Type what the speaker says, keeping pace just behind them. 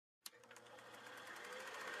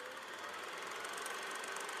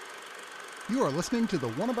You are listening to the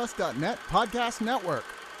oneofus.net podcast network.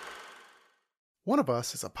 One of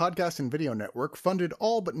Us is a podcast and video network funded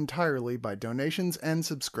all but entirely by donations and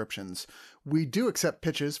subscriptions. We do accept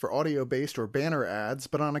pitches for audio-based or banner ads,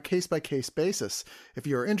 but on a case-by-case basis. If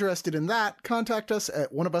you are interested in that, contact us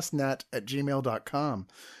at oneofusnet@gmail.com.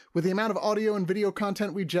 With the amount of audio and video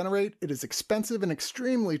content we generate, it is expensive and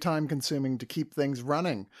extremely time-consuming to keep things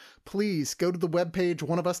running. Please go to the webpage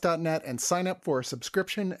oneofus.net and sign up for a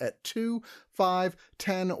subscription at $2, $5,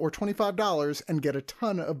 $10, or $25 and get a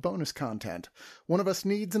ton of bonus content. One of Us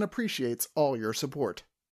needs and appreciates all your support.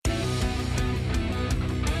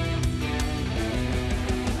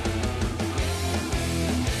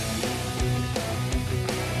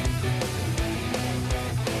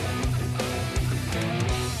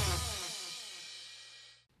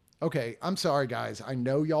 Okay, I'm sorry, guys. I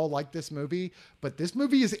know y'all like this movie, but this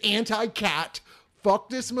movie is anti-cat. Fuck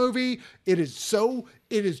this movie. It is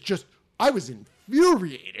just, I was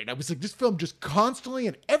infuriated. I was like, this film just constantly,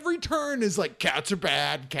 at every turn is like, cats are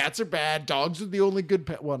bad, dogs are the only good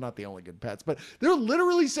pet. Well, not the only good pets, but they're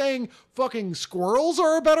literally saying fucking squirrels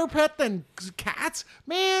are a better pet than cats.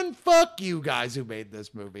 Man, fuck you guys who made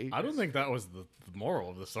this movie. I don't think that was the moral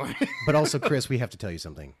of the story. But also, Chris, we have to tell you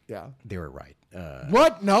something. Yeah. They were right.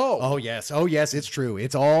 What? No. Oh, yes, it's true.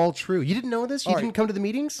 It's all true. You didn't know this? You didn't come to the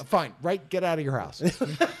meetings? Fine, right? Get out of your house.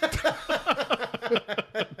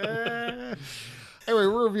 Anyway,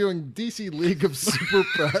 we're reviewing DC League of Super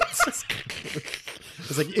Pets.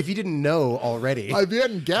 It's like, if you didn't know already. If you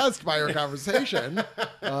hadn't guessed by our conversation,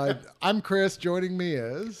 I'm Chris. Joining me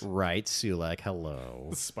is... Right, Sulek. Hello.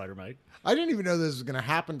 Spider Mike. I didn't even know this was going to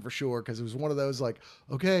happen for sure, because it was one of those like,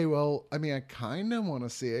 okay, well, I mean, I kind of want to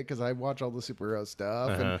see it because I watch all the superhero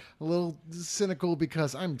stuff, and a little cynical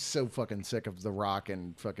because I'm so fucking sick of The Rock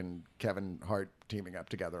and fucking Kevin Hart teaming up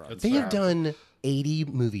together. They have done 80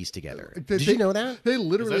 movies together. Did you know that? They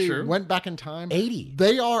literally went back in time. 80.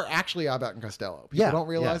 They are actually Abbott and Costello. People don't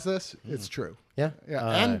realize this. It's true. Yeah.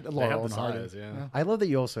 And Laurel and the Hardy. size, yeah. I love that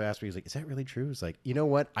you also asked me, he's like, is that really true? It's like, you know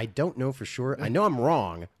what? I don't know for sure. I know I'm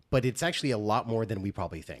wrong, but it's actually a lot more than we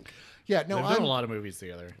probably think. Yeah, no, They've done a lot of movies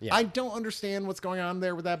together. Yeah. I don't understand what's going on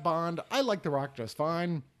there with that bond. I like The Rock just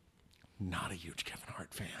fine. Not a huge Kevin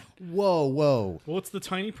Hart fan. Whoa. Well, it's the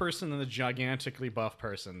tiny person and the gigantically buff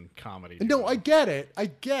person comedy. No, I get it.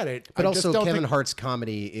 But I also, just don't Kevin think Hart's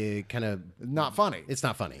comedy is kind of... Not funny. It's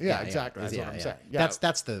not funny. Yeah, exactly. That's what I'm saying. Yeah.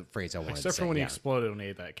 That's the phrase I wanted to say. Except for when he yeah. exploded and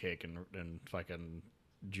ate that cake and fucking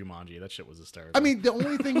Jumanji. That shit was hysterical. I mean, the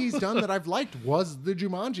only thing he's done that I've liked was the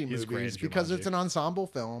Jumanji He's great movies in because Jumanji. it's an ensemble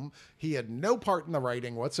film. He had no part in the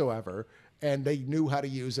writing whatsoever, and they knew how to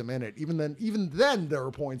use him in it. Even then, there were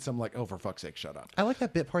points I'm like, oh, for fuck's sake, shut up. I like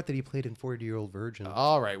that bit part that he played in 40-Year-Old Virgin.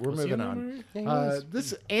 All right, we're moving in that on. movie? Yeah, he was.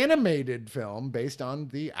 This animated film, based on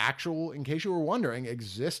the actual, in case you were wondering,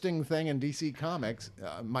 existing thing in DC Comics.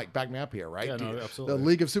 Mike, back me up here, right? Yeah, no, absolutely. The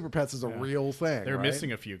League of Super Pets is a real thing. They're right?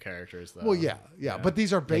 missing a few characters, though. Well, yeah, but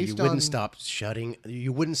these are Yeah, based you wouldn't on.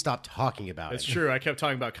 You wouldn't stop talking about It's it. true. I kept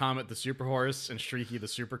talking about Comet the Super Horse and Streaky the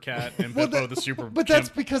Super Cat and Well, Bippo the Super But that's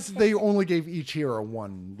Chimp. because they only gave each hero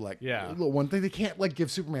one one thing. They can't give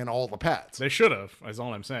Superman all the pets. They should have, is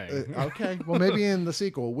all I'm saying. Okay, well maybe in the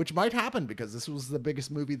sequel, which might happen because this was the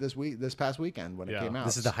biggest movie this past weekend when it came out.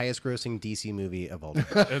 This is the highest grossing DC movie of all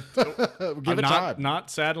time. Give it time.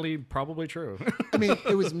 Not sadly, probably true. I mean,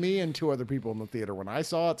 it was me and two other people in the theater when I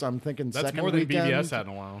saw it, so I'm thinking That's second more than weekend. BBS had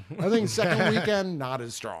in a while. I think second weekend not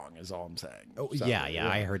as strong is all I'm saying. So, yeah,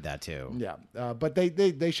 I heard that too. Yeah, but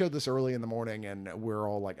they showed this early in the morning, and we're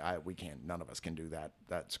all like, we can't. None of us can do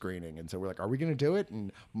that screening, and so we're like, are we going to do it?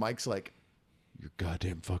 And Mike's like, you're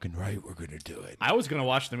goddamn fucking right, we're going to do it. I was going to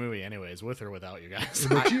watch the movie anyways, with or without you guys.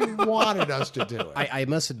 But you wanted us to do it. I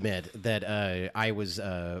must admit that I was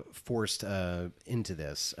forced into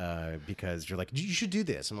this because you're like, you should do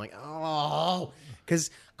this. I'm like, oh,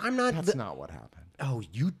 because I'm not. That's not what happened. Oh,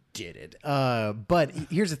 you did it. But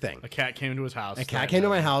here's the thing. A cat came to his house. A cat came to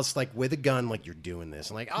my house like with a gun, like, you're doing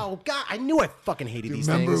this. I'm like, oh God, I knew I fucking hated these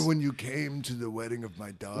things. Remember when you came to the wedding of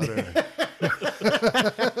my daughter?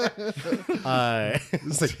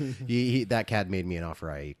 It's like, that cat made me an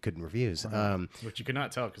offer I couldn't refuse. Which you could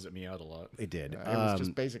not tell because it meowed a lot. It did. It was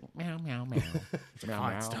just basic meow meow meow. Meow,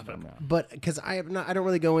 Fine, meow, stop meow, it. meow. But because I don't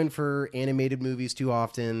really go in for animated movies too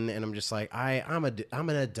often, and I'm just like I'm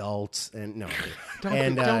an adult, and no,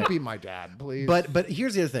 Don't be my dad, please. But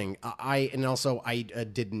here's the other thing. I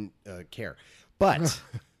didn't care, but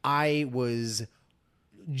I was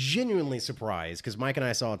genuinely surprised because Mike and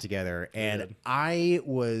I saw it together, and I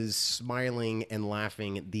was smiling and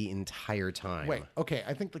laughing the entire time. Wait, okay.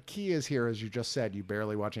 I think the key is here, as you just said, you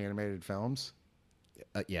barely watch animated films.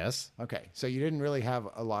 Yes. Okay, so you didn't really have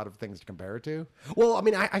a lot of things to compare it to. Well, I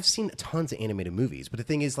mean, I've seen tons of animated movies, but the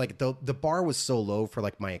thing is, like, the bar was so low for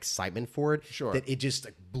like my excitement for it Sure. that it just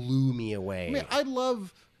like, blew me away. I mean, I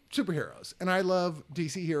love superheroes, and I love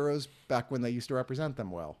DC heroes back when they used to represent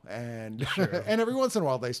them well, and and every once in a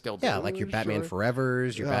while they still do. yeah, like your Batman sure.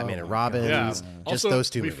 Forevers, your Batman and Robins, Yeah. just Also, those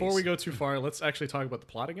two before movies. we go too far, let's actually talk about the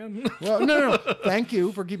plot again. Well, no. Thank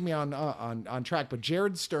you for keeping me on track. But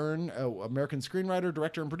Jared Stern, American screenwriter,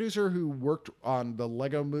 director, and producer, who worked on the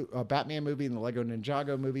Lego Batman movie and the Lego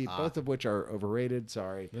Ninjago movie, both of which are overrated.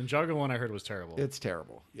 Sorry, The Ninjago one I heard was terrible. it's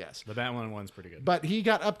terrible. Yes. The Batman one's pretty good. But he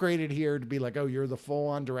got upgraded here to be like, oh, you're the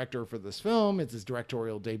full-on director for this film. It's his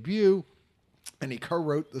directorial debut. And he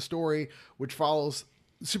co-wrote the story, which follows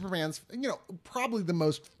Superman's, probably the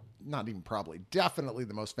most, not even probably, definitely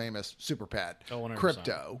the most famous super pet, Oh, 100%.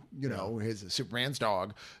 Crypto, his Superman's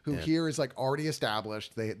dog, who here is like already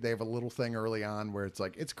established. They have a little thing early on where it's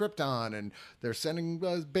like, it's Krypton, and they're sending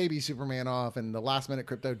baby Superman off, and the last minute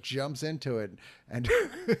Crypto jumps into it. And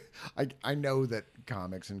I know that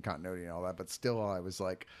comics and continuity and all that, but still I was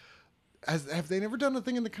like, have they never done a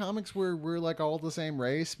thing in the comics where we're like all the same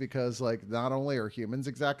race? Because like not only are humans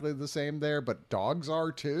exactly the same there, but dogs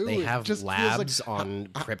are too. They It have just feels labs on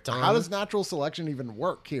Krypton. How does natural selection even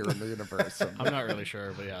work here in the universe? I'm not really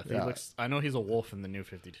sure, but yeah, I know he's a wolf in the New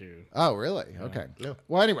 52. Oh, really? Okay.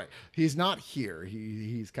 Well, anyway, he's not here.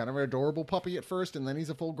 He's kind of an adorable puppy at first, and then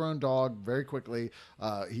he's a full-grown dog very quickly.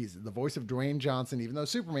 He's the voice of Dwayne Johnson, even though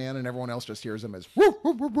Superman and everyone else just hears him as woo,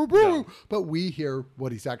 woo, woo, woo, woo. But we hear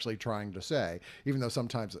what he's actually trying to say, even though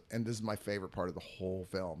sometimes, and this is my favorite part of the whole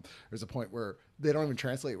film, there's a point where they don't even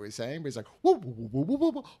translate what he's saying, but he's like, woo, woo, woo, woo,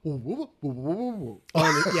 woo, woo, woo, woo, woo, woo.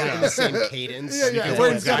 yeah, in the same cadence. Yeah, That's where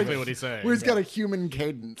he's exactly got, what he's saying. Where he's got a human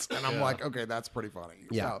cadence, and I'm like, okay, that's pretty funny.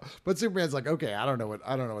 Yeah. But Superman's like, okay, I don't know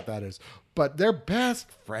what that is. But they're best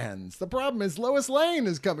friends. The problem is Lois Lane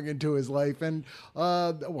is coming into his life, and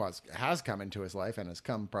has come into his life, and has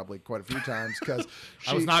come probably quite a few times because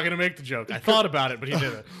I was not going to make the joke. I thought about it, but he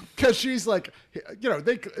didn't. because she's like,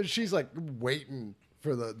 she's like waiting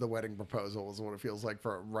for the wedding proposal is what it feels like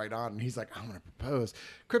for right on. And he's like, I'm going to propose.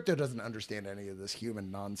 Crypto doesn't understand any of this human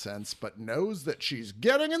nonsense, but knows that she's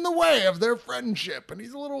getting in the way of their friendship. And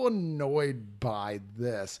he's a little annoyed by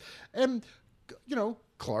this. And,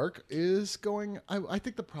 Clark is going, I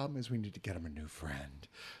think the problem is we need to get him a new friend.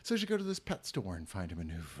 So she go to this pet store and find him a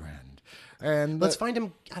new friend. And Let's find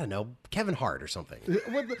him, I don't know, Kevin Hart or something.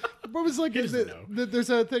 what was like, doesn't know. there's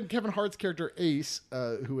a thing, Kevin Hart's character Ace,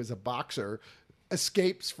 who is a boxer,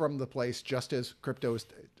 escapes from the place just as Crypto is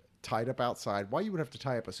tied up outside. Why you would have to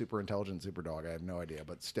tie up a super intelligent super dog, I have no idea,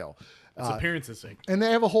 but still. It's appearance's sake. And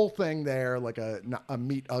they have a whole thing there, like a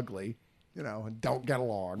meet ugly, and don't get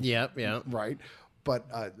along. Yep. Right. But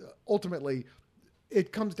ultimately,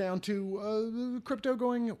 it comes down to Crypto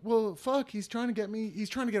going, well, fuck, he's trying to get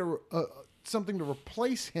something to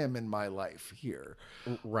replace him in my life here.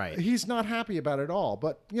 Right. He's not happy about it all.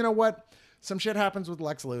 But you know what? Some shit happens with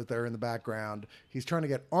Lex Luthor in the background. He's trying to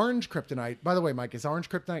get orange kryptonite. By the way, Mike, is orange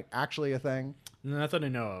kryptonite actually a thing? Not that I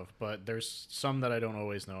know of, but there's some that I don't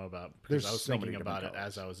always know about because There's I was so many thinking about it different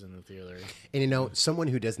as I was in the theater. And someone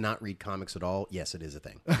who does not read comics at all, yes, it is a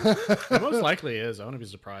thing. It most likely is. I wouldn't be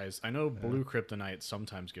surprised. I know blue kryptonite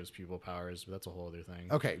sometimes gives people powers, but that's a whole other thing.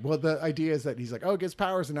 Okay, well, the idea is that he's like, oh, it gets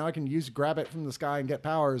powers, and now I can grab it from the sky and get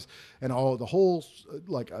powers, and the whole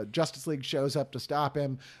Justice League shows up to stop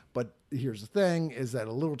him. But here's the thing: is that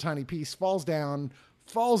a little tiny piece falls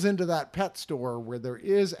into that pet store where there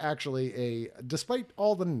is actually despite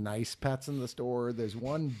all the nice pets in the store, there's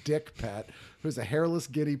one dick pet who's a hairless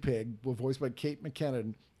guinea pig, voiced by Kate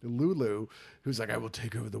McKinnon. Lulu, who's like, I will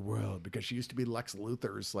take over the world, because she used to be Lex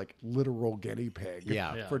Luthor's like literal guinea pig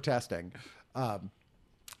for testing.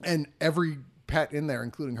 And every pet in there,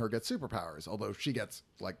 including her, gets superpowers, although she gets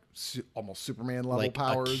like almost Superman level Like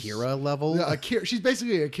powers. Akira level? Yeah, She's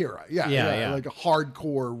basically Akira. Yeah. Like a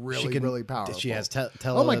hardcore, really powerful. She has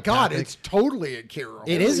Oh my god, it's totally Akira.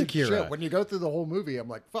 It is Holy Akira. shit. When you go through the whole movie, I'm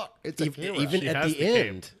like, fuck, it's Akira. Even She at has the cape.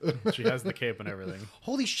 end. She has the cape and everything.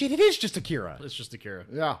 Holy shit, it is just Akira. It's just Akira.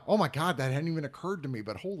 Yeah. Oh my god, that hadn't even occurred to me,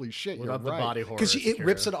 but holy shit, Without you're the right. body horror. Because it's it Akira.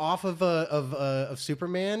 rips it off of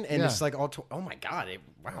Superman, and Yeah. it's like oh my god,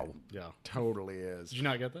 wow. Yeah. Totally is. Did you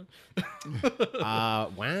not get that?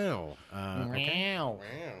 Wow.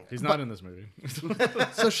 He's not in this movie.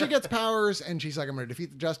 So she gets powers, and she's like, I'm going to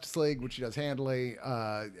defeat the Justice League, which she does handily.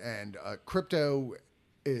 And Crypto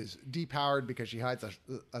is depowered because she hides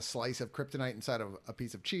a slice of kryptonite inside of a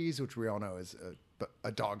piece of cheese, which we all know is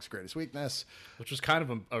a dog's greatest weakness. Which was kind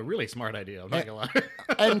of a really smart idea. I'm not gonna lie.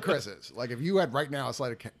 And Chris's. Like, if you had right now a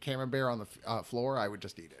slide of camembert on the floor, I would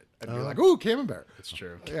just eat it. I'd be like, ooh, camembert. It's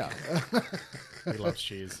true. Yeah. He loves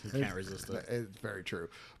cheese. He can't resist it. It's very true.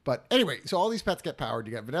 But anyway, so all these pets get powered.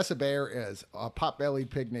 You got Vanessa Bayer as a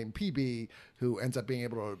pot-bellied pig named PB, who ends up being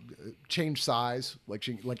able to change size, like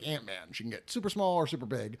Ant-Man. She can get super small or super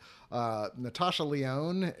big. Natasha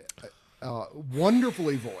Lyonne,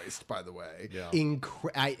 wonderfully voiced, by the way. Yeah.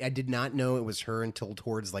 I did not know it was her until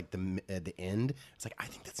towards like the end. It's like, I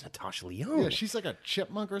think that's Natasha Lyonne. Yeah, she's like a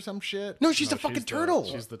chipmunk or some shit. No, she's a fucking turtle.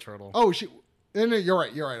 She's the turtle. Oh, no, you're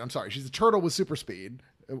right. I'm sorry. She's a turtle with super speed,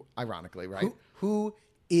 ironically, right? Who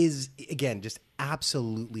is, again, just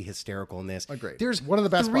absolutely hysterical in this. Agreed. There's one of the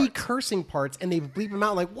best three parts. cursing parts, and they bleep them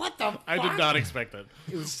out like, what the fuck? I did not expect it.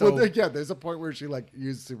 It was so... Well, yeah, there's a point where she like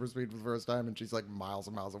used super speed for the first time, and she's like miles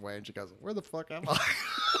and miles away, and she goes, "Where the fuck am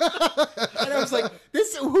I?" And I was like,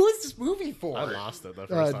 who is this movie for? I lost it the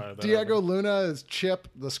first time. that Diego happened. Luna is Chip,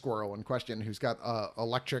 the squirrel in question, who's got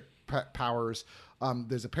electric powers.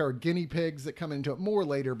 There's a pair of guinea pigs that come into it more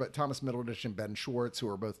later, but Thomas Middleditch and Ben Schwartz, who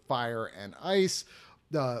are both fire and ice.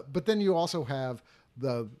 But then you also have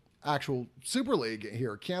the actual Super League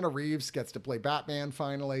here. Keanu Reeves gets to play Batman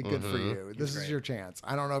finally. Good for you. This is your chance.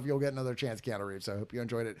 I don't know if you'll get another chance, Keanu Reeves. I hope you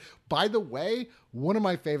enjoyed it. By the way, one of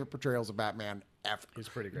my favorite portrayals of Batman ever. He's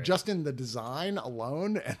pretty great. Just in the design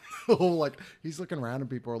alone, and the whole, like, he's looking around and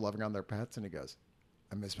people are loving on their pets, and he goes,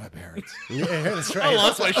 "I miss my parents." Yeah, that's right. I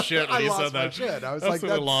lost my shit when I he lost said my that. shit. I was That's like,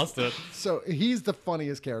 when I lost it. So he's the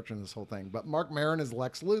funniest character in this whole thing. But Mark Maron is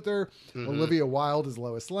Lex Luthor, Olivia Wilde is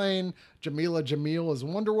Lois Lane, Jamila Jamil as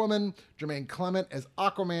Wonder Woman, Jermaine Clement as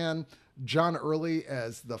Aquaman, John Early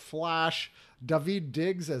as The Flash, David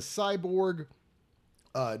Diggs as Cyborg,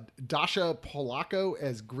 Dasha Polacco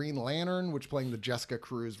as Green Lantern, which playing the Jessica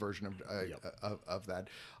Cruz version of that.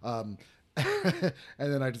 And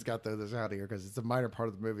then I just got to throw this out here because it's a minor part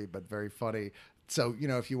of the movie, but very funny. So, you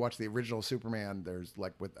know, if you watch the original Superman, there's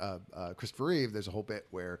like with Christopher Reeve, there's a whole bit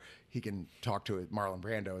where he can talk to Marlon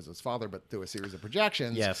Brando as his father, but through a series of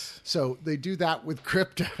projections. Yes. So they do that with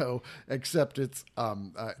Crypto, except it's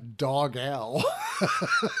Dog L,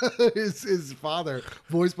 his father,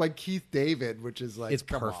 voiced by Keith David, which is like, It's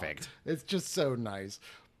come on. perfect. It's just so nice.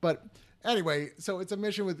 But anyway, so it's a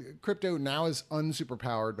mission with Crypto now is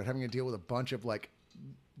unsuperpowered, but having to deal with a bunch of like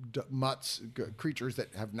mutts, creatures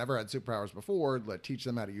that have never had superpowers before, teach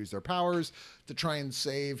them how to use their powers to try and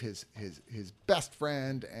save his best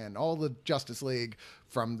friend and all the Justice League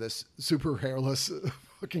from this super hairless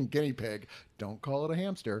fucking guinea pig. Don't call it a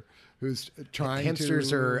hamster. Who's trying Hamsters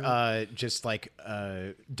to... are just like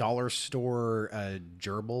dollar store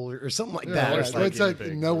gerbil or something like Yeah, that. yeah, It's like- it's like guinea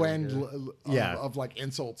pigs, no yeah. end Yeah. of like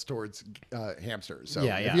insults towards hamsters. So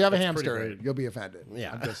Yeah, if yeah. you have a That's pretty hamster, great. you'll be offended.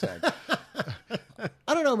 Yeah. I'm just saying.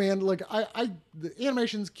 I don't know, man. Like the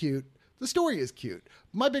animation's cute. The story is cute.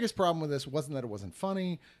 My biggest problem with this wasn't that it wasn't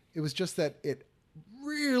funny. It was just that it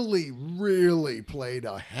really, really played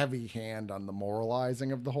a heavy hand on the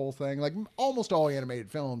moralizing of the whole thing. Like almost all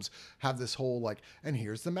animated films have this whole like, and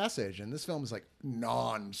here's the message. And this film is like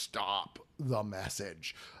nonstop the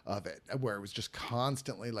message of it, where it was just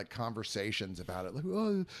constantly like conversations about it. Like,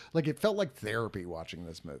 oh, like it felt like therapy watching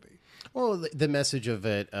this movie. Well, the message of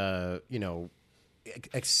it,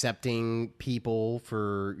 accepting people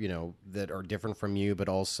for, that are different from you, but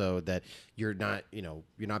also that you're not, you're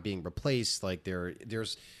not being replaced. Like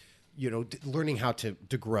there's, learning how to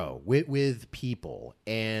grow with people.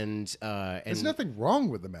 And There's nothing wrong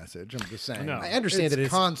with the message. I'm just saying. No. I understand it's that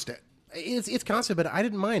it's constant. It's constant, but I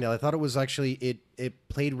didn't mind. I thought it was actually it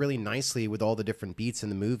played really nicely with all the different beats in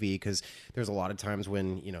the movie, because there's a lot of times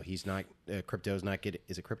when he's not Crypto's not good.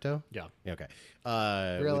 Is it Crypto? Yeah. Okay.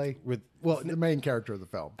 Really? Well, The main character of the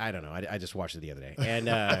film. I don't know. I just watched it the other day, and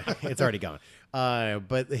it's already gone.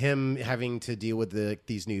 But him having to deal with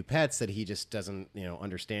these new pets that he just doesn't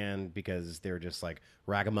understand, because they're just like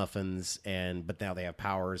ragamuffins, but now they have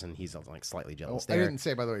powers, and he's like slightly jealous. I there. didn't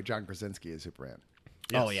say, by the way, John Krasinski is Superman.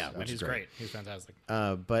 Oh yeah, and which he's is great. He's fantastic.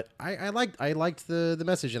 But I liked the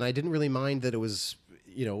message, and I didn't really mind that it was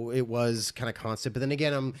it was kind of constant. But then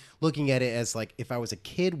again, I'm looking at it as like, if I was a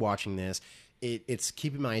kid watching this, it's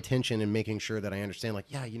keeping my attention and making sure that I understand, like,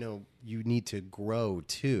 yeah, you need to grow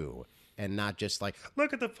too, and not just like,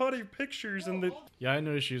 look at the funny pictures and the. Yeah, I had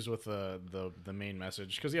no issues with the main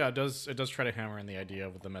message, because it does try to hammer in the idea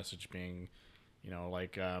of the message being,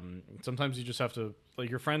 sometimes you just have to, like,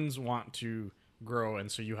 your friends want to grow,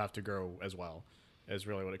 and so you have to grow as well, is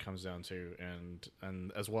really what it comes down to,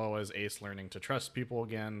 and as well as Ace learning to trust people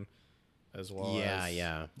again, as well as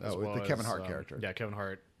with the Kevin Hart character. Yeah, Kevin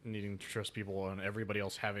Hart needing to trust people and everybody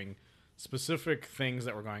else having specific things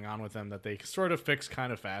that were going on with them that they sort of fix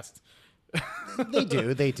kind of fast.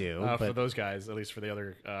 They do. For But those guys, at least for the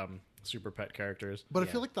other super pet characters. But I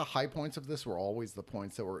feel like the high points of this were always the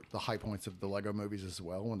points that were the high points of the Lego movies as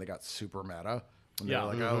well, when they got super meta. When they Yeah.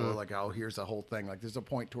 were like, oh, here's a whole thing. Like, there's a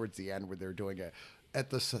point towards the end where they're doing it at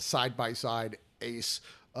the side by side Ace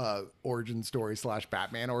origin story /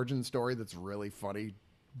 Batman origin story that's really funny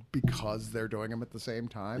because they're doing them at the same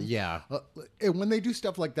time. Yeah. And when they do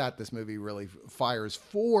stuff like that, this movie really fires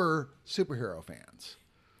for superhero fans.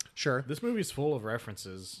 sure. This movie's full of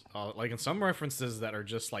references, like in some references that are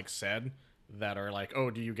just like said that are like, oh,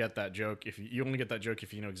 do you get that joke? If you only get that joke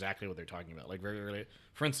if you know exactly what they're talking about. Like very early,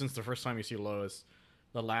 for instance, the first time you see Lois,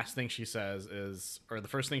 the last thing she says is, or the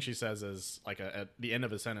first thing she says is like at the end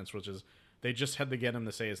of a sentence, which is, they just had to get him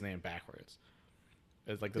to say his name backwards.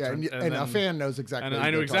 It's like the Yeah, term, and a fan knows exactly. and what I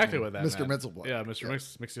knew they're exactly talking what that Mr. meant. Mitzelblood. Yeah, Mr.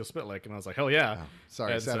 Mixfield Spitlick, and I was like, hell yeah.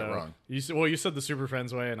 sorry, I And said it wrong. You said the Super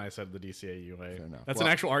Friends way, and I said the DCAU way. enough. That's Well-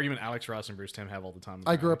 an actual argument Alex Ross and Bruce Timm have all the time.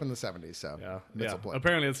 I grew up in the 70s, so Yeah, Mitzelblood.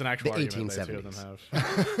 apparently it's an actual The argument that two of them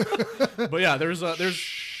 1870s. have. But yeah, there's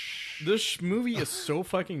this movie is so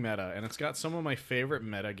fucking meta, and it's got some of my favorite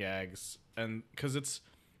meta gags, and because it's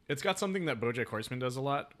got something that BoJack Horseman does a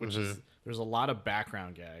lot, which is there's a lot of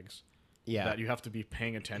background gags Yeah. that you have to be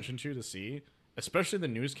paying attention to see, especially the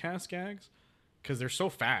newscast gags, because they're so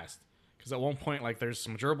fast. Because at one point, like, there's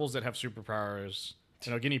some gerbils that have superpowers.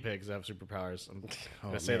 Guinea pigs that have superpowers. I'm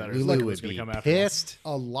gonna say that. Or Lulu it's would gonna be come after me. pissed.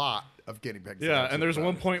 A lot of guinea pigs. Yeah, have and there's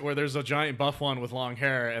one superpowers. point where there's a giant buff one with long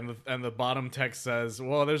hair, and the bottom text says,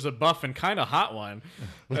 "Well, there's a buff and kind of hot one,"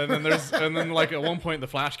 and then like at one point the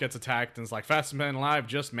Flash gets attacked and it's like, "Fastest man alive,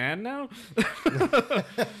 just man now."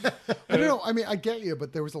 I don't know. I mean, I get you,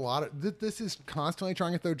 but there was a lot of this is constantly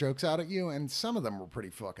trying to throw jokes out at you, and some of them were pretty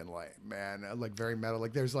fucking lame, man. Like very meta.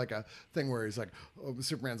 Like there's like a thing where he's like, oh,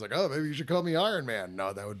 Superman's like, oh, maybe you should call me Iron Man.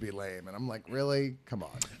 No, that would be lame. And I'm like, really? Come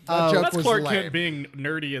on. That joke That's was Clark lame. Kent being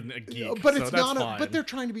nerdy and a geek, But so it's that's not. fine. But they're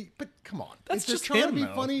trying to be. But come on. That's if they're just trying to him, be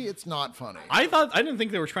though. funny, it's not funny. I didn't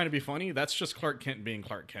think they were trying to be funny. That's just Clark Kent being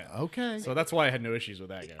Clark Kent. Okay. So that's why I had no issues with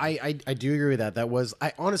that guy. I do agree with that. That was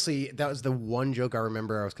honestly that was the one joke I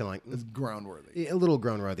remember. I was kind of like It's grown worthy. a little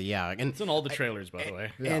grown worthy, yeah. And it's in all the trailers, by the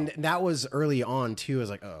way. and that was early on too. I was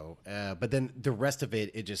like, oh, but then the rest of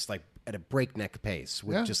it just like at a breakneck pace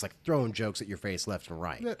with Yeah. just like throwing jokes at your face left and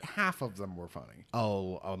right. That half of them were funny.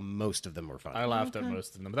 Most of them were funny. I laughed at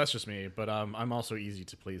most of them, but that's just me. But I'm also easy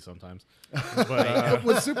to please sometimes. But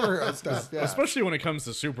With superhero stuff. Yeah. especially when it comes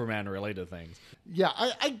to Superman related things. Yeah,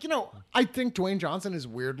 I think Dwayne Johnson is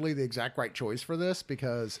weirdly the exact right choice for this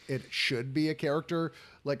because it should be a character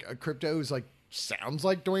like a Crypto who's like sounds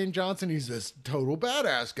like Dwayne Johnson. He's this total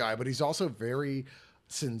badass guy, but he's also very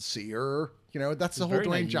sincere. That's the whole very Dwayne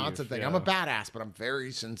naive, Johnson thing. yeah. I'm a badass, but I'm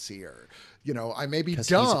very sincere. I may be 'Cause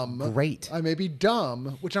he's dumb. great. I may be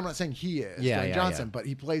dumb, which I'm not saying he is, Yeah, Dwayne yeah, Johnson, yeah. but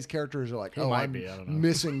he plays characters who are like, might I'm be, I don't know.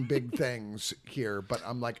 missing big things here. But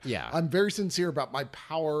I'm like, Yeah. I'm very sincere about my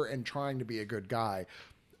power and trying to be a good guy.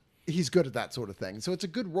 He's good at that sort of thing. So it's a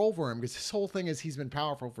good role for him because his whole thing is he's been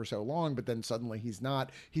powerful for so long, but then suddenly he's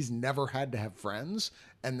not. He's never had to have friends.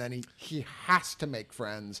 And then he has to make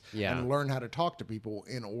friends Yeah. and learn how to talk to people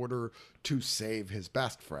in order to save his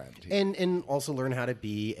best friend. And also learn how to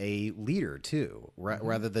be a leader too,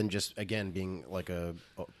 rather than just again being like a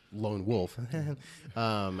lone wolf,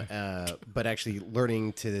 but actually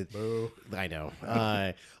learning to. I know,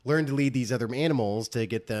 learn to lead these other animals to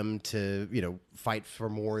get them to fight for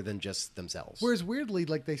more than just themselves. Whereas weirdly,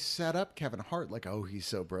 like they set up Kevin Hart like, oh, he's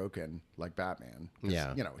so broken, like Batman. 'Cause,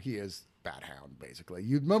 Yeah. he is Bat Hound basically.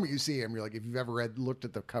 The moment you see him, you're like, if you've ever looked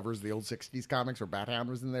at the covers of the old '60s comics where Bat Hound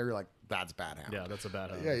was in there, you're like, that's Bat Hound. Yeah, that's a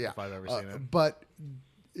bad Yeah. if I've ever seen it. But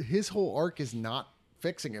his whole arc is not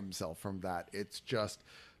fixing himself from that. It's just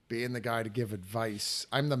being the guy to give advice.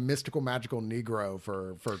 I'm the mystical, magical Negro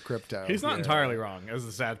for Crypto. He's not entirely wrong, as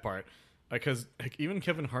the sad part, because even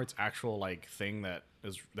Kevin Hart's actual like thing that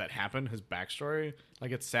happened, his backstory,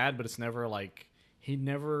 like it's sad, but it's never like he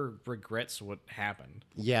never regrets what happened,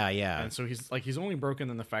 Yeah, yeah, and so he's only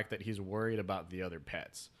broken in the fact that he's worried about the other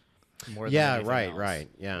pets more than yeah. anything Right, else. right.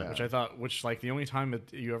 Yeah. Which like the only time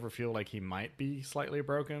you ever feel like he might be slightly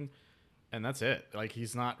broken, and that's it. Like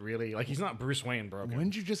he's not really he's not Bruce Wayne broken.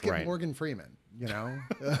 When did you just get Right. Morgan Freeman? you know.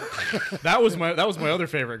 That was my other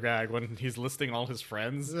favorite gag when he's listing all his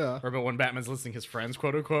friends. Yeah. Or but when Batman's listing his friends,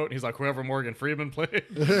 quote unquote, and he's like, whoever Morgan Freeman played.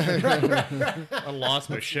 I lost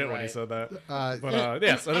my shit when he said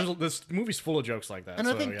that. So this movie's full of jokes like that. And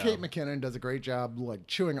so, I think yeah. Kate McKinnon does a great job, like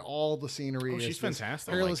chewing all the scenery. Oh, she's as this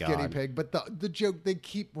fantastic. Hairless Oh my guinea God. pig, but the joke, they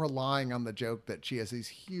keep relying on the joke that she has these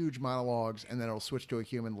huge monologues, and then it'll switch to a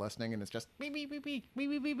human listening, and it's just beep beep beep beep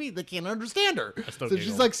beep beep beep beep. They can't understand her, still so she's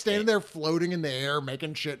giggle. like standing there floating in the air,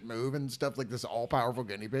 making shit move and stuff like this all powerful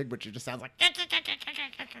guinea pig, but she just sounds like.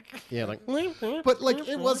 Yeah, like But like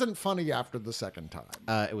it wasn't funny after the second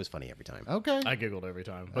time. it was funny every time. Okay. I giggled every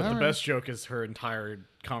time. But All the right. best joke is her entire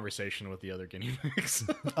conversation with the other guinea pigs.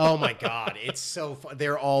 Oh my God, it's so fun.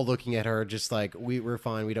 They're all looking at her just like we're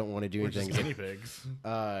fine. We don't want to do We're just anything. guinea pigs.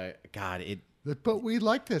 God, it. But we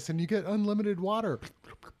like this, and you get unlimited water.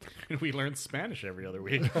 We learn Spanish every other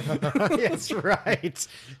week. That's right.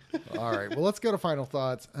 All right. Well, let's go to final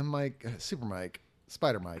thoughts. And Mike, Super Mike,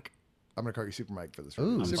 Spider Mike. I'm going to call you Super Mike for this.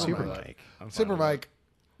 Ooh, review. Super with that. Mike. I'm fine Super with that. Mike,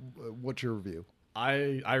 what's your review?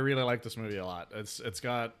 I really like this movie a lot. It's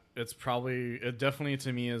definitely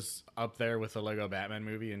to me is up there with the Lego Batman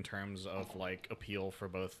movie in terms of like appeal for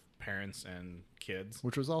both parents and kids.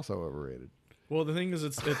 Which was also overrated. Well, the thing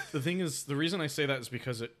is, the reason I say that is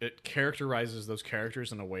because it characterizes those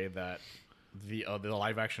characters in a way that the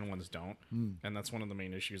live action ones don't, and that's one of the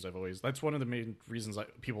main issues that's one of the main reasons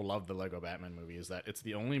people love the Lego Batman movie is that it's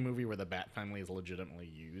the only movie where the Bat family is legitimately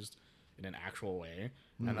used in an actual way,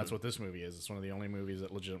 and that's what this movie is. It's one of the only movies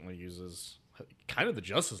that legitimately uses kind of the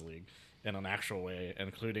Justice League in an actual way,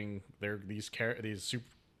 including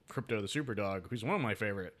Crypto the Super Dog, who's one of my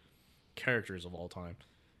favorite characters of all time.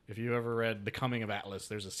 If you ever read The Coming of Atlas,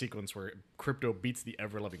 there's a sequence where Crypto beats the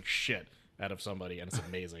ever-loving shit out of somebody, and it's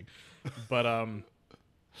amazing. But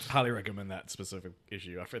highly recommend that specific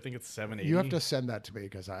issue. I think it's 780. You have to send that to me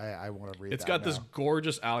because I want to read It's that got this now.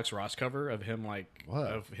 gorgeous Alex Ross cover of him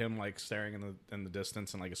What? staring in the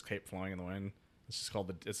distance and like his cape flowing in the wind. It's just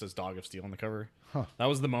called it says Dog of Steel on the cover. That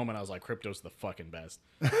was the moment I was like, Crypto's the fucking best.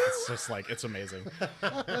 It's just like it's amazing.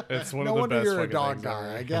 It's one No of the wonder best you're a fucking dog things guy.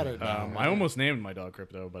 ever. I get it now. I almost named my dog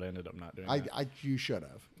Crypto, but I ended up not doing that. You should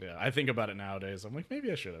have. Yeah, I think about it nowadays. I'm like,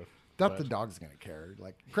 maybe I should have. Not the dog's gonna care.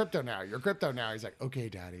 Like Crypto now, you're Crypto now. He's like, okay,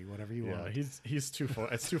 Daddy, whatever you Yeah, want. he's too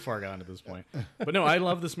far. It's too far gone at this point. But no, I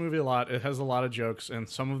love this movie a lot. It has a lot of jokes, and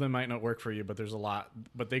some of them might not work for you, but there's a lot.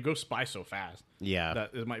 But they go by so fast. Yeah.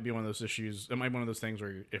 that it might be one of those issues. It might be one of those things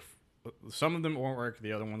where if some of them won't work,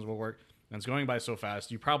 the other ones will work, and it's going by so fast,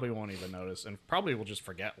 you probably won't even notice, and probably will just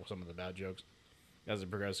forget some of the bad jokes as it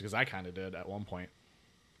progresses. Because I kind of did at one point.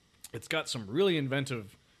 It's got some really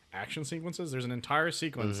inventive action sequences. There's an entire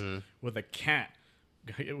sequence with a cat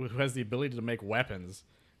who has the ability to make weapons,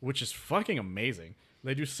 which is fucking amazing.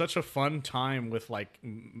 They do such a fun time with like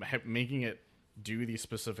making it do these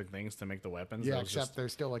specific things to make the weapons. Yeah, That was except just they're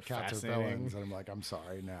still like cats or fascinating. villains, and I'm like, I'm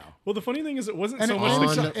sorry now. Well, the funny thing is, it wasn't And, so it, much.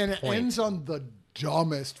 ends, on and it point. ends on the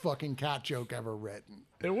dumbest fucking cat joke ever written.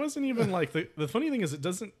 It wasn't even like the funny thing is,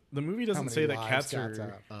 the movie doesn't say that cats are.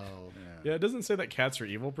 have. Oh. Yeah, it doesn't say that cats are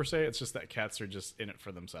evil per se. It's just that cats are just in it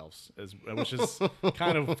for themselves, which is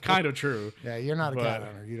kind of true. Yeah, you're not a But cat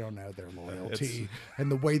owner. You don't know their loyalty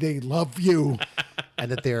and the way they love you. And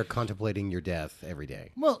that they're contemplating your death every day.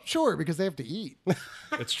 Well, sure, because they have to eat.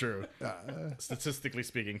 It's true. Statistically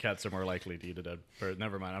speaking, cats are more likely to eat a dead bird.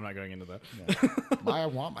 Never mind. I'm not going into that.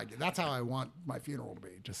 That's how I want my funeral to be.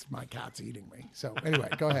 Just my cats eating me. So anyway,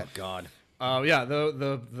 go ahead. God. Yeah,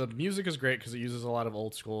 the music is great because it uses a lot of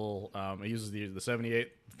old school. It uses the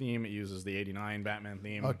 78 theme. It uses the 89 Batman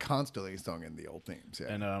theme. Constantly sung in the old themes.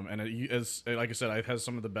 Yeah. And it is, like I said, it has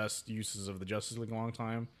some of the best uses of the Justice League in a long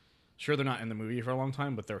time. Sure, they're not in the movie for a long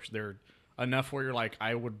time, but they're enough where you're like,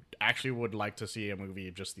 I would like to see a movie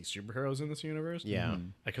of just these superheroes in this universe. Yeah.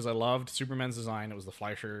 Because I loved Superman's design. It was the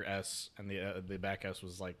Fleischer S, and the back S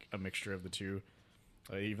was like a mixture of the two.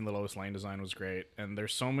 Even the Lois Lane design was great. And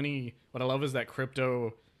there's so many. What I love is that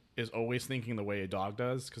Crypto is always thinking the way a dog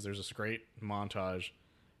does. Because there's this great montage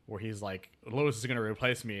where he's like, Lois is going to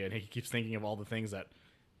replace me, and he keeps thinking of all the things that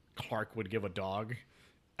Clark would give a dog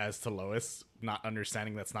as to Lois, not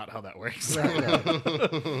understanding that's not how that works.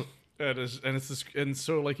 And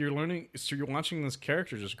so like you're learning, so you're watching this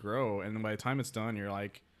character just grow, and then by the time it's done, you're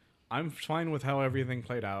like, I'm fine with how everything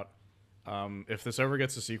played out. If this ever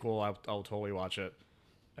gets a sequel, I'll totally watch it.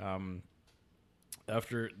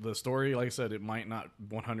 After the story, like I said, it might not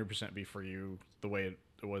 100% be for you the way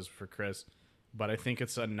it was for Chris, but I think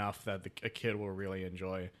it's enough that a kid will really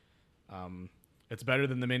enjoy. It's better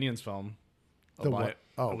than the Minions film. what?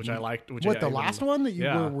 Oh, which I liked. Which what, I the even- last one that you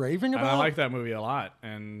were raving And I about? like that movie a lot,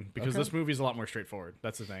 and because Okay. this movie is a lot more straightforward.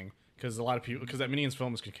 That's the thing. Because a lot of people, because that Minions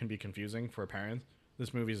films can be confusing for a parent.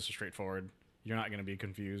 This movie is straightforward. You're not going to be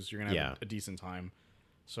confused. You're going to have a decent time.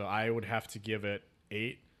 So I would have to give it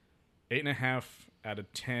 8.5 out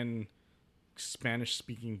of 10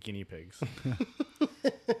 Spanish-speaking guinea pigs.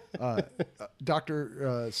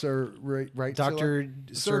 Dr. Sir, right? Dr.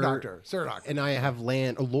 Sir Doctor. And I have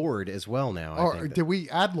Lord as well now. I Oh, think. did we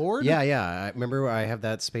add Lord? Yeah. I remember I have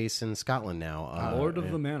that space in Scotland now. Lord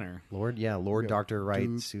of the Manor. Lord, Lord Dr. Wright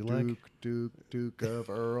Sulek. Duke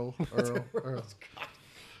of Earl.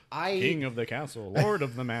 King of the castle, Lord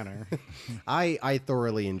of the Manor. I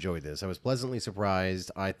thoroughly enjoyed this. I was pleasantly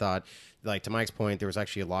surprised. I thought, like, to Mike's point, there was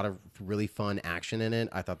actually a lot of really fun action in it.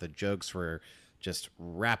 I thought the jokes were just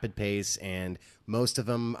rapid pace, and most of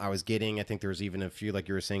them I was getting. I think there was even a few, like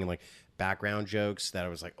you were saying, like background jokes that I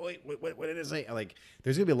was like, oh, wait, what did it say? Like,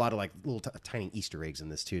 there's gonna be a lot of like little tiny Easter eggs in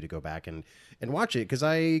this too to go back and watch it, because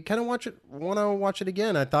I kind of want to watch it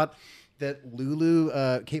again. I thought that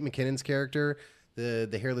Lulu, Kate McKinnon's character,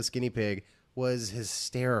 the hairless guinea pig, was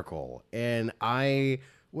hysterical, and I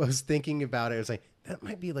was thinking about it. I was like, that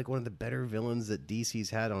might be like one of the better villains that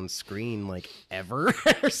DC's had on screen, like, ever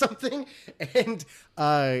or something.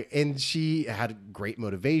 And she had great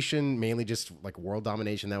motivation, mainly just like world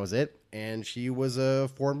domination. That was it. And she was a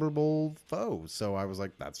formidable foe. So I was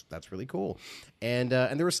like, that's really cool. And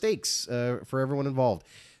there were stakes for everyone involved.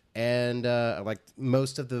 And like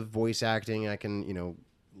most of the voice acting, I can,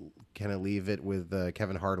 kind of leave it with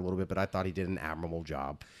Kevin Hart a little bit, but I thought he did an admirable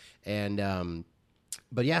job. And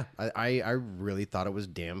but yeah, I really thought it was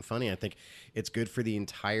damn funny. I think it's good for the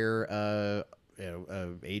entire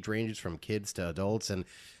age ranges from kids to adults, and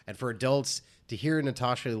for adults to hear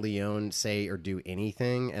Natasha Lyonne say or do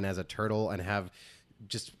anything, and as a turtle, and have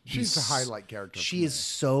just She's the highlight character. She is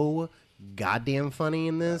so goddamn funny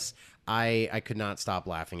in this. I could not stop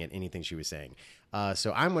laughing at anything she was saying.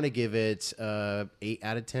 So I'm going to give it 8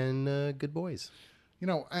 out of 10 good boys.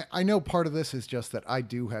 I know part of this is just that I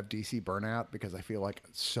do have DC burnout, because I feel like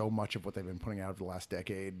so much of what they've been putting out over the last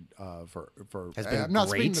decade Has been I'm not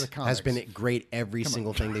speaking great. to the comics. Has been great every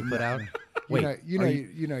single thing they put out. Wait, you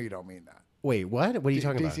don't mean that. wait, what? What are you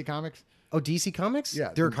talking DC about? Comics? Oh, DC Comics?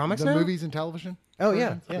 Yeah, there are comics the now? movies and television. Oh,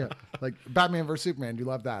 yeah. Like Batman vs Superman. You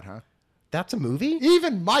love that, huh? That's a movie?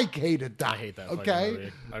 Even Mike hated that. I hate that. Okay. fucking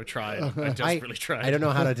movie. I've tried. I desperately tried. I don't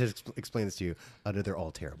know how to explain this to you. They're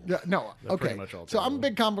all terrible. Yeah, no, okay. pretty much all So I'm a terrible.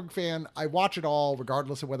 big comic book fan. I watch it all,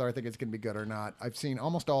 regardless of whether I think it's going to be good or not. I've seen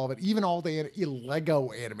almost all of it, even all the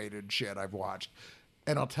Lego animated shit I've watched.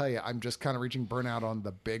 And I'll tell you, I'm just kind of reaching burnout on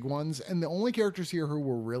the big ones. And the only characters here who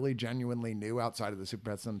were really genuinely new outside of the Super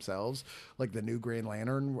Pets themselves, like the new Green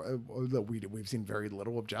Lantern, that we've seen very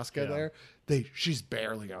little of Jessica there. She's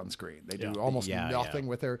barely on screen. They do almost nothing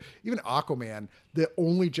with her. Even Aquaman, the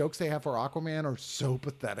only jokes they have for Aquaman are so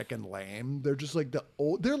pathetic and lame. They're just like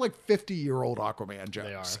they're like 50-year-old Aquaman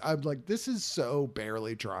jokes. They are. I'm like, this is so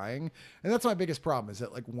barely trying. And that's my biggest problem, is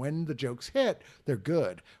that like when the jokes hit, they're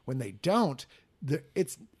good. When they don't,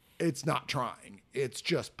 it's not trying. It's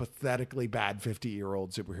just pathetically bad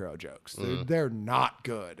 50-year-old superhero jokes. They're not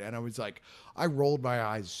good. And I was like, I rolled my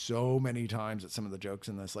eyes so many times at some of the jokes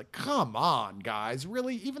in this. Like, come on, guys.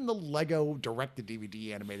 Really? Even the Lego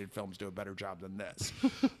direct-to-DVD animated films do a better job than this.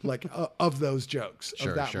 Like, of those jokes,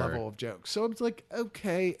 of that level of jokes. So it's like,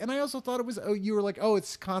 okay. And I also thought it was, you were like,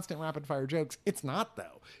 it's constant rapid-fire jokes. It's not,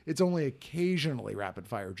 though. It's only occasionally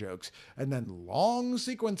rapid-fire jokes. And then long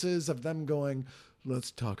sequences of them going,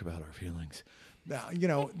 let's talk about our feelings.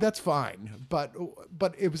 Now, that's fine. But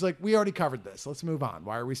it was like, we already covered this. Let's move on.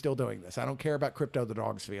 Why are we still doing this? I don't care about Crypto the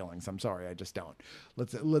dog's feelings. I'm sorry. I just don't.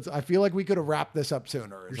 Let's. I feel like we could have wrapped this up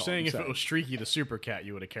sooner. You're saying if it was Streaky the Super Cat,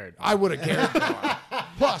 you would have cared. I would have cared more.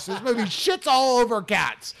 Plus, this movie shits all over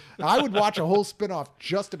cats. I would watch a whole spinoff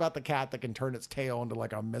just about the cat that can turn its tail into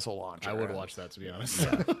like a missile launcher. I would watch that, to be honest.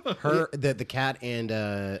 The cat and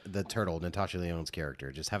the turtle, Natasha Lyonne's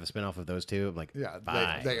character, just have a spinoff of those two. I'm like,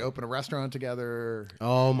 fine. They open a restaurant together.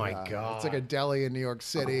 Oh my god! It's like a deli in New York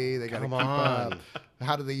City. They got to keep up.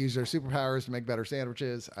 How do they use their superpowers to make better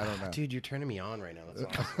sandwiches? I don't know. Dude, you're turning me on right now.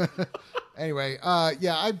 That's awesome. Anyway,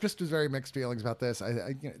 I just was very mixed feelings about this.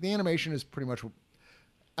 The animation is pretty much,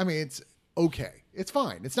 it's okay. It's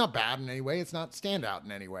fine. It's not bad in any way. It's not standout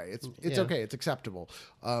in any way. It's okay. It's acceptable.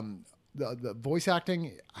 The voice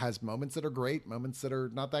acting has moments that are great, moments that are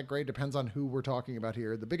not that great. Depends on who we're talking about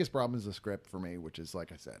here. The biggest problem is the script for me, which is,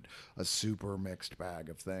 like I said, a super mixed bag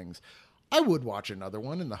of things. I would watch another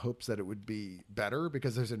one in the hopes that it would be better,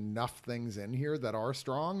 because there's enough things in here that are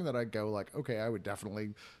strong that I go like, okay, I would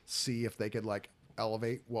definitely see if they could like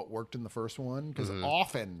elevate what worked in the first one, because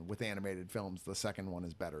often with animated films the second one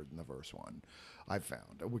is better than the first one. I've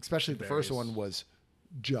found, especially if the first one was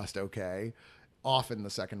just okay. Often the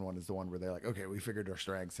second one is the one where they're like, okay, we figured our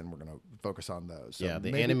strengths and we're going to focus on those. So Yeah,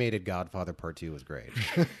 the maybe- animated Godfather Part 2 was great.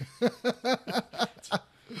 It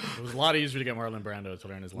was a lot easier to get Marlon Brando to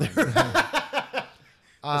learn his lines.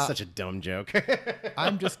 That's such a dumb joke.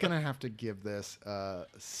 I'm just going to have to give this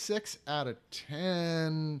 6 out of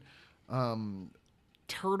 10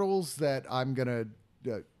 turtles that I'm going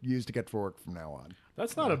to use to get to work from now on.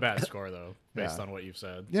 That's not a bad score though, based Yeah. on what you've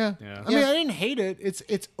said. Yeah. Yeah. I mean, I didn't hate it.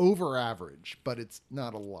 It's over average, but it's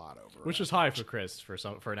not a lot over. Which is high for Chris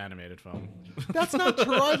for an animated film. That's not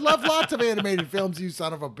true. I love lots of animated films, you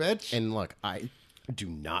son of a bitch. And look, I do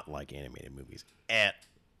not like animated movies at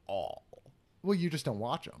all. Well, you just don't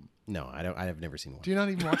watch them. No, I don't. I've never seen one. Do you not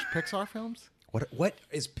even watch Pixar films? What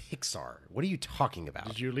is Pixar? What are you talking about?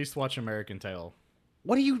 Did you at least watch American Tail?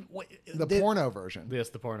 What are you? The porno version. Yes,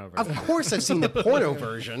 the porno Of version. course, I've seen the porno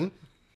version.